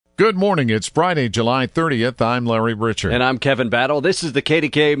Good morning. It's Friday, July 30th. I'm Larry Richard. And I'm Kevin Battle. This is the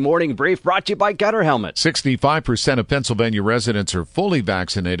KDK Morning Brief brought to you by Gutter Helmet. 65% of Pennsylvania residents are fully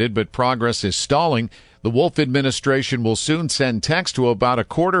vaccinated, but progress is stalling. The Wolf administration will soon send text to about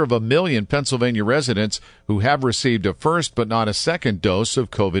 250,000 Pennsylvania residents who have received a first but not a second dose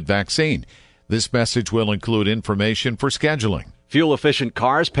of COVID vaccine. This message will include information for scheduling. Fuel-efficient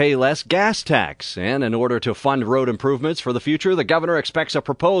cars pay less gas tax. And in order to fund road improvements for the future, the governor expects a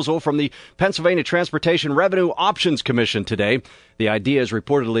proposal from the Pennsylvania Transportation Revenue Options Commission today. The ideas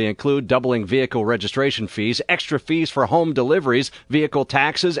reportedly include doubling vehicle registration fees, extra fees for home deliveries, vehicle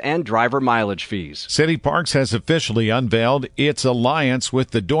taxes, and driver mileage fees. City Parks has officially unveiled its alliance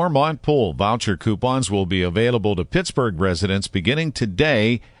with the Dormont Pool. Voucher coupons will be available to Pittsburgh residents beginning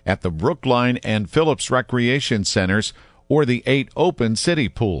today at the Brookline and Phillips Recreation Centers or the 8 open city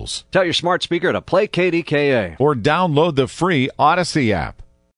pools. Tell your smart speaker to play KDKA. Or download the free Odyssey app.